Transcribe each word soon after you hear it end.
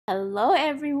Hello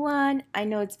everyone. I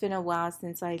know it's been a while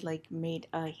since I made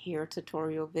a hair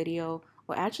tutorial video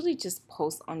or actually just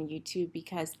post on YouTube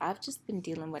because I've just been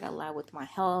dealing with a lot with my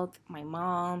health, my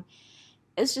mom.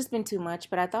 It's just been too much,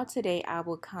 but I thought today I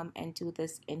will come and do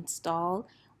this install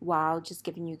while just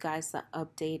giving you guys an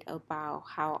update about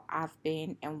how I've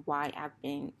been and why I've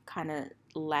been kind of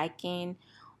lacking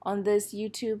on this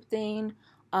YouTube thing.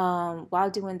 While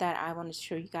doing that, I want to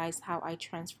show you guys how I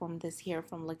transformed this hair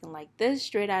from looking like this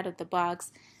straight out of the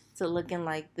box to looking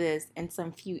like this in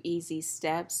some few easy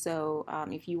steps. So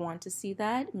if you want to see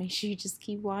that, make sure you just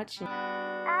keep watching.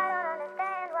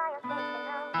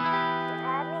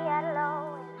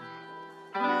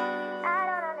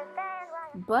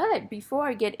 But before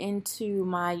I get into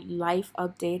my life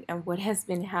update and what has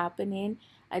been happening,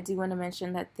 I do want to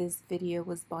mention that this video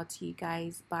was brought to you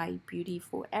guys by Beauty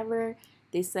Forever.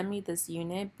 They sent me this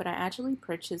unit, but I actually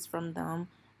purchased from them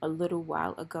a little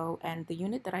while ago, and the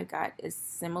unit that I got is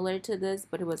similar to this,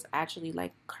 but it was actually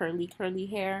like curly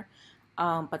hair,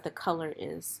 but the color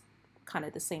is kind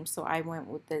of the same, so I went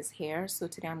with this hair. So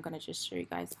today I'm going to just show you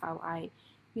guys how I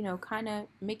kind of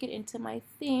make it into my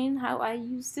thing, how I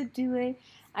used to do it,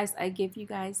 as I give you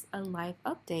guys a life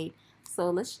update. So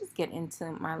let's just get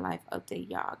into my life update,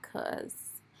 y'all, because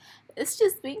it's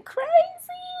just been crazy.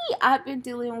 I've been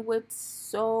dealing with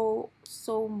so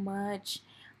much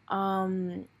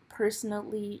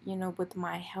personally, with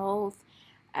my health.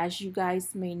 As you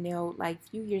guys may know, like a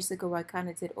few years ago, I kind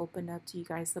of did open up to you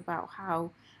guys about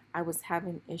how I was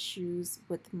having issues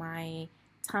with my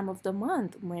time of the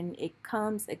month. When it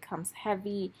comes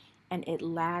heavy and it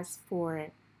lasts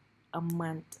for a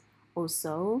month or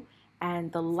so.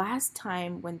 And the last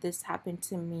time when this happened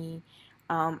to me,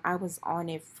 I was on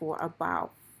it for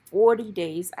about 40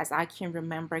 days, as I can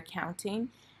remember counting.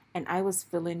 And I was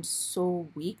feeling so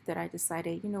weak that I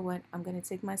decided, you know what, I'm going to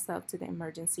take myself to the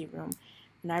emergency room.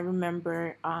 And I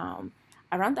remember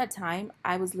around that time,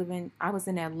 I was in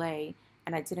LA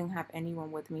and I didn't have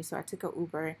anyone with me. So I took an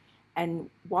Uber, and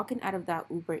walking out of that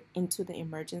Uber into the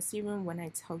emergency room, when I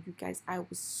tell you guys, I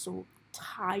was so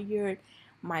tired.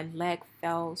 My leg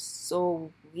felt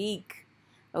so weak.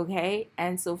 Okay.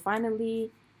 And so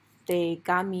finally, they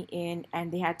got me in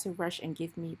and they had to rush and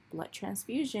give me blood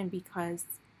transfusion because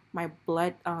my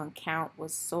blood count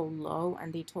was so low.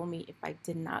 And they told me if I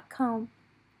did not come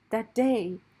that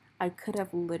day, I could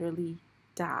have literally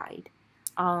died.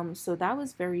 So that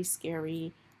was very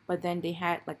scary. But then they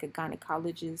had like a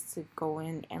gynecologist to go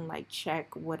in and like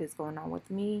check what is going on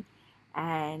with me.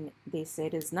 And they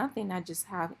said it's nothing. I just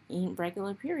have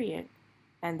irregular period.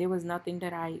 And there was nothing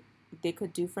that they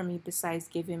could do for me besides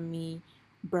giving me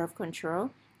birth control.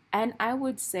 And I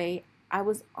would say I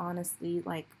was honestly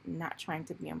like not trying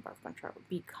to be on birth control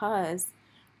because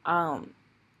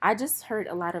I just heard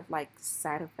a lot of like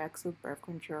side effects with birth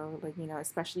control, like,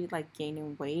 especially like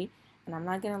gaining weight. And I'm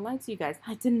not gonna lie to you guys,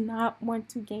 I did not want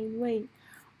to gain weight.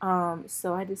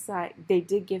 So I decided, they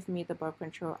did give me the birth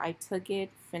control. I took it,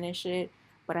 finished it,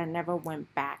 but I never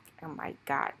went back and like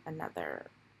got another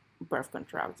birth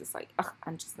control. I was just like, ugh,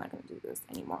 I'm just not gonna do this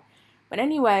anymore. But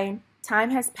anyway, time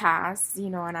has passed,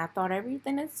 and I thought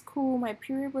everything is cool. My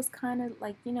period was kind of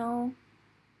like,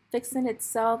 fixing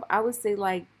itself. I would say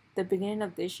like the beginning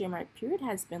of this year, my period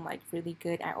has been like really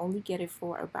good. I only get it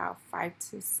for about 5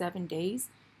 to 7 days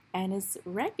and it's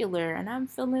regular and I'm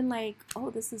feeling like, oh,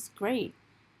 this is great.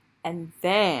 And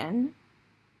then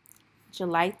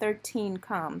July 13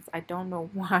 comes. I don't know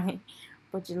why,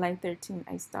 but July 13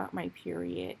 I start my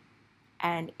period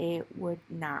and it would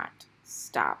not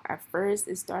stop. At first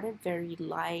it started very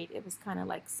light. It was kind of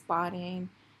like spotting.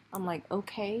 I'm like,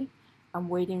 okay, I'm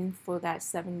waiting for that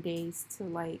 7 days to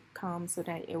like come so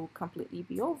that it will completely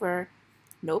be over.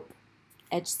 Nope.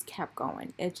 It just kept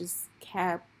going. It just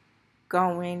kept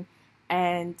going.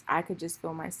 And I could just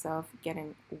feel myself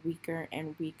getting weaker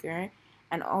and weaker.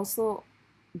 And also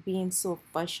being so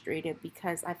frustrated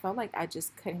because I felt like I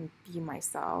just couldn't be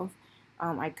myself.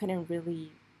 I couldn't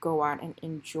really go out and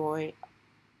enjoy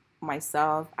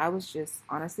myself. I was just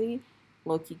honestly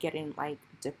low-key getting like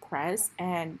depressed,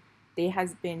 and there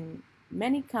has been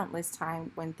many countless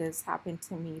times when this happened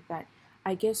to me that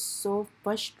I get so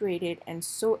frustrated and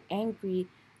so angry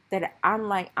that I'm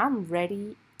like, I'm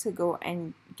ready to go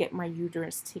and get my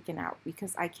uterus taken out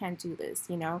because I can't do this,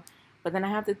 But then I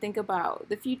have to think about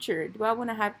the future. Do I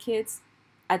want to have kids?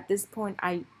 At this point,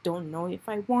 I don't know if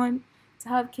I want to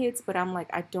have kids, but I'm like,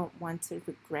 I don't want to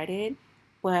regret it.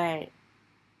 But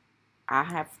I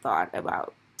have thought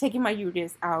about taking my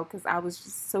uterus out because I was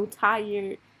just so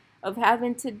tired of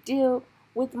having to deal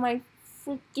with my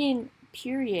freaking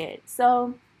period.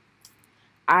 So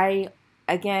I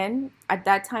again, at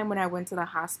that time when I went to the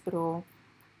hospital,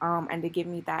 and they gave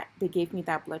me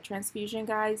that blood transfusion,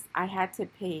 guys, I had to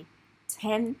pay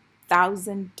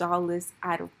 $10,000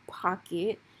 out of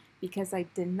pocket because I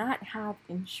did not have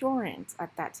insurance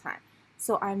at that time.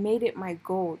 So I made it my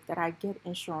goal that I get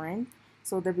insurance.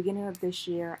 So the beginning of this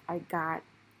year, I got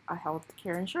a health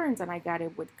care insurance, and I got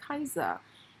it with Kaiser.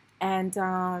 And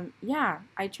yeah,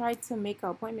 I tried to make an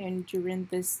appointment during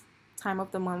this time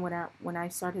of the month when I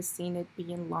started seeing it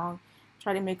being long.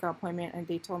 Tried to make an appointment, and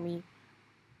they told me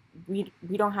we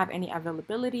don't have any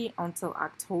availability until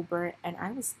October, and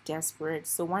I was desperate.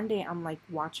 So one day I'm like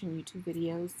watching YouTube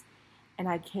videos, and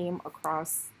I came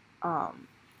across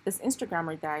this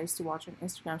Instagrammer that I used to watch on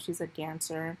Instagram. She's a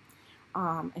dancer,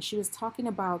 and she was talking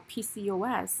about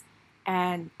PCOS,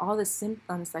 and all the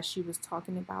symptoms that she was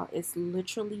talking about is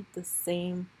literally the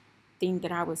same thing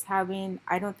that I was having.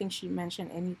 I don't think she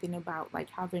mentioned anything about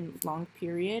like having long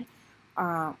period,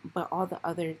 but all the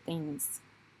other things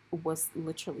was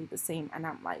literally the same. And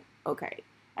I'm like, okay.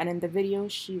 And in the video,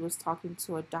 she was talking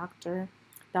to a doctor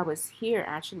that was here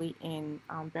actually in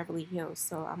Beverly Hills.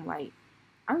 So I'm like,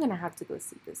 I'm gonna have to go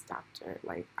see this doctor.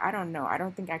 Like, I don't know. I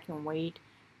don't think I can wait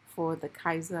for the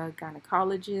Kaiser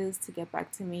gynecologist to get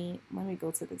back to me. Let me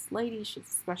go to this lady. She's a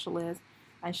specialist,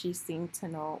 and she seemed to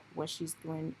know what she's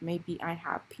doing. Maybe I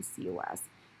have PCOS.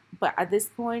 But at this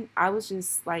point, I was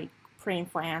just like praying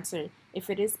for answer. If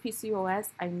it is PCOS,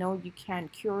 I know you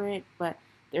can't cure it, but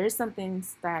there is some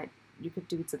things that you could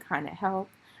do to kind of help.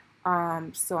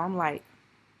 So I'm like,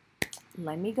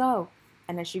 let me go.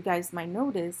 And as you guys might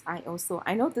notice,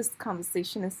 I know this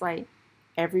conversation is like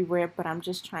everywhere, but I'm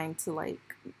just trying to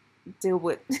like deal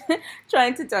with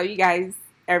trying to tell you guys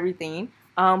everything.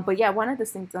 But yeah, one of the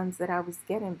symptoms that I was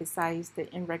getting besides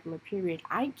the irregular period,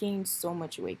 I gained so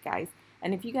much weight, guys.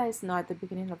 And if you guys know, at the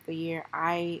beginning of the year,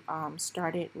 I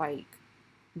started like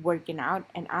working out,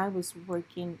 and I was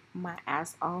working my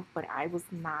ass off, but I was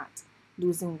not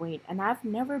losing weight. And I've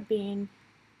never been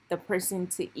the person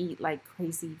to eat like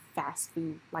crazy fast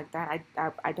food like that.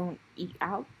 I don't eat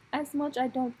out as much, I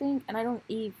don't think, and I don't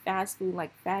eat fast food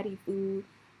like fatty food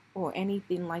or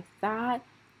anything like that.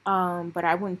 But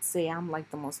I wouldn't say I'm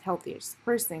like the most healthiest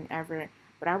person ever.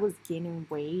 But I was gaining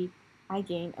weight. I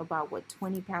gained about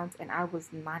 20 pounds, and I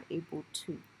was not able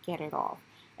to get it off.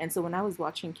 And so when I was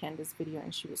watching Candace's video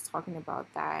and she was talking about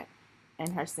that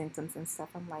and her symptoms and stuff,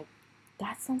 I'm like,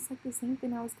 that sounds like the same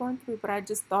thing I was going through. But I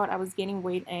just thought I was gaining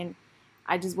weight and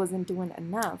I just wasn't doing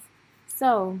enough.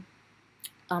 So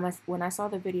when I saw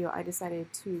the video, I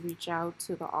decided to reach out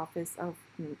to the office of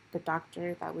the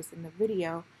doctor that was in the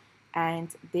video,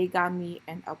 and they got me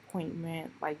an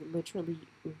appointment like literally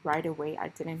right away. I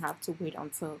didn't have to wait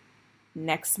until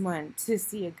next month to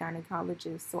see a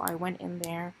gynecologist. So I went in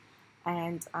there,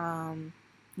 and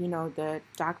you know, the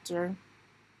doctor,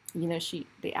 you know,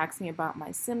 they asked me about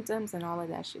my symptoms and all of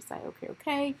that. She's like,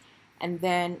 okay. And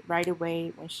then right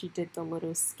away when she did the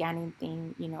little scanning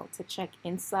thing, you know, to check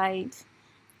inside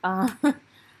uh,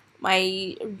 my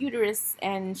uterus,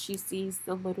 and she sees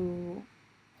the little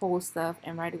whole stuff,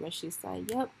 and right away she's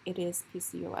like, yep, it is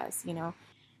PCOS, you know.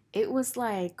 It was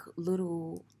like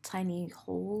little tiny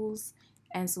holes,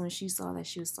 and so when she saw that,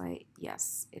 she was like,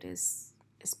 yes, it's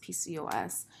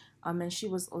PCOS. And she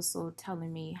was also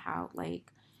telling me how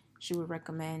like she would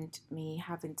recommend me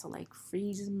having to like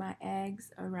freeze my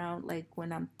eggs around like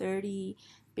when I'm 30,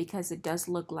 because it does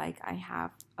look like I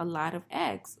have a lot of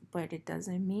eggs, but it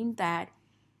doesn't mean that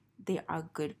they are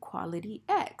good quality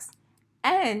eggs.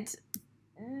 And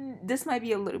this might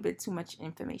be a little bit too much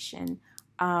information.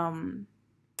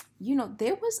 You know,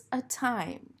 there was a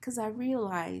time, because I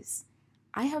realized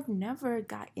I have never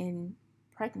gotten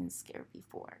pregnant scare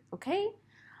before, okay?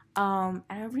 And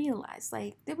I realized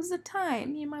like there was a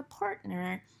time me and my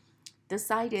partner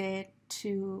decided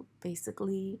to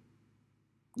basically,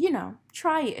 you know,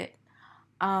 try it.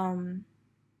 Um,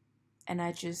 and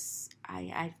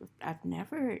I've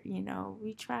never, you know,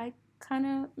 we tried kind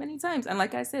of many times, and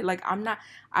like I said, like I'm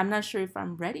not sure if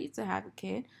I'm ready to have a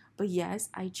kid, but yes,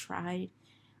 I tried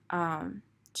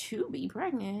to be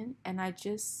pregnant, and I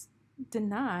just did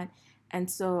not. And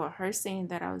so her saying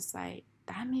that, I was like,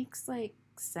 that makes like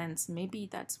sense, maybe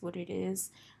that's what it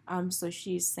is. So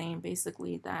she's saying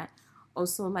basically that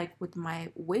also like with my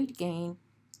weight gain,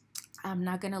 I'm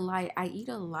not gonna lie, I eat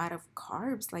a lot of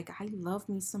carbs. Like I love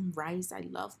me some rice, I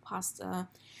love pasta.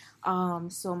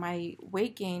 So my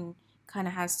weight gain kind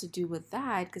of has to do with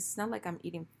that, because it's not like I'm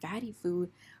eating fatty food,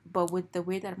 but with the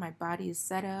way that my body is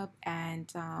set up,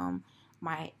 and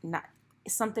my not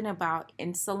something about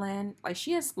insulin, like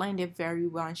she explained it very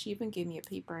well, and she even gave me a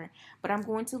paper. But I'm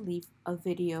going to leave a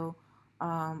video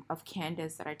of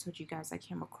Candace that I told you guys I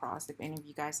came across, if any of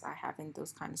you guys are having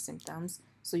those kind of symptoms,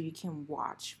 so you can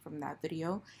watch from that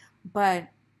video. But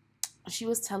she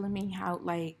was telling me how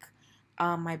like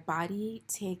my body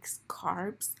takes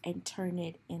carbs and turn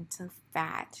it into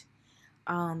fat.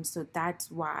 So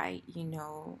that's why, you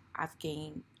know, I've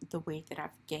gained the weight that I've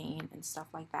gained and stuff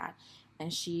like that.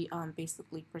 And she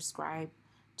basically prescribed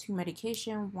two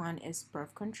medication. One is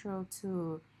birth control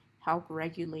to help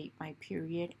regulate my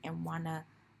period, and the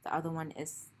other one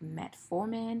is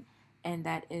metformin, and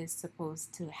that is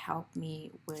supposed to help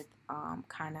me with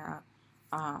kind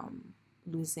of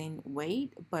losing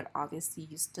weight. But obviously,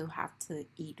 you still have to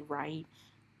eat right,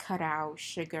 cut out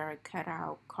sugar, cut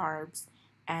out carbs,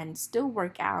 and still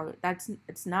work out.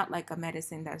 It's not like a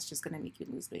medicine that's just gonna make you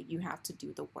lose weight. You have to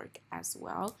do the work as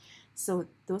well. So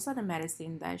those are the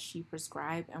medicine that she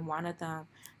prescribed, and one of them,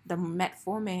 the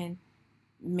metformin,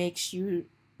 makes you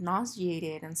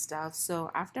nauseated and stuff. So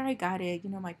after I got it, you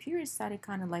know, my period started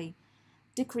kind of like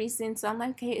decreasing. So I'm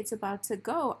like, okay, it's about to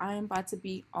go. I am about to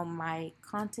be on my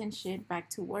content shit, back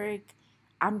to work.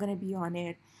 I'm gonna be on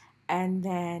it. And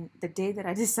then the day that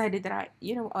I decided that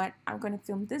you know what, I'm gonna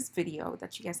film this video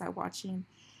that you guys are watching,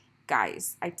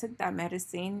 guys, I took that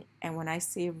medicine, and when I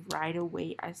say right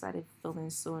away, I started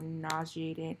feeling so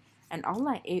nauseated, and all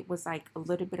I ate was like a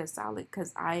little bit of salad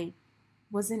because I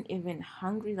wasn't even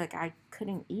hungry. Like I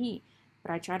couldn't eat,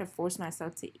 but I tried to force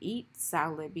myself to eat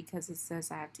salad because it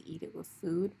says I have to eat it with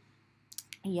food.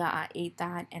 Yeah, I ate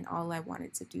that, and all I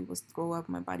wanted to do was throw up.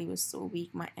 My body was so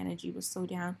weak, my energy was so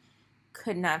down,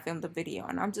 could not film the video.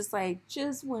 And I'm just like,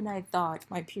 just when I thought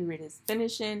my period is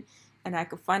finishing and I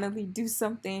could finally do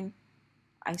something,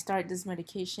 I start this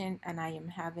medication and I am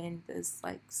having this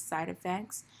like side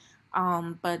effects.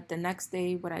 But the next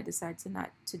day, what I decided to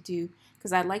not to do,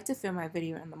 because I like to film my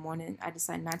video in the morning, I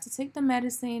decided not to take the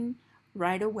medicine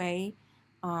right away,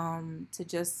 to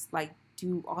just like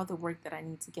do all the work that I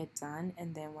need to get done,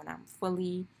 and then when I'm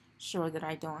fully sure that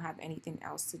I don't have anything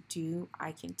else to do,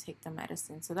 I can take the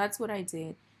medicine. So that's what I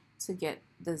did to get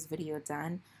this video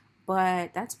done.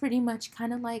 But that's pretty much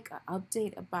kind of like an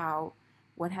update about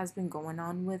what has been going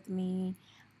on with me.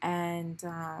 And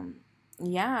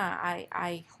yeah,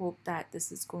 I hope that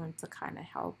this is going to kind of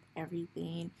help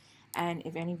everything. And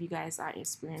if any of you guys are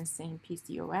experiencing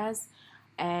PCOS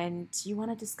and you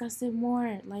want to discuss it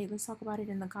more, like let's talk about it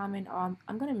in the comment.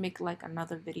 I'm gonna make like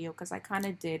another video because I kind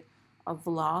of did a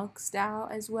vlog style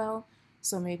as well,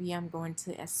 so maybe I'm going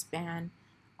to expand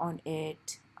on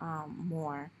it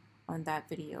more on that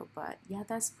video. But yeah,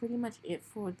 that's pretty much it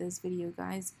for this video,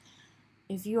 guys.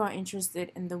 If you are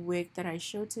interested in the wig that I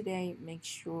showed today, make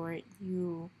sure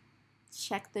you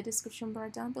check the description bar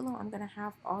down below. I'm gonna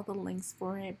have all the links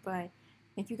for it. But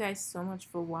thank you guys so much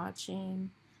for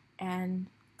watching and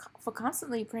for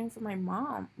constantly praying for my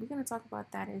mom. We're gonna talk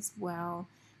about that as well.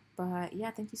 But yeah,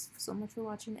 thank you so much for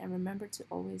watching, and remember to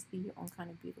always be your own kind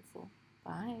of beautiful.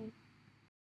 Bye.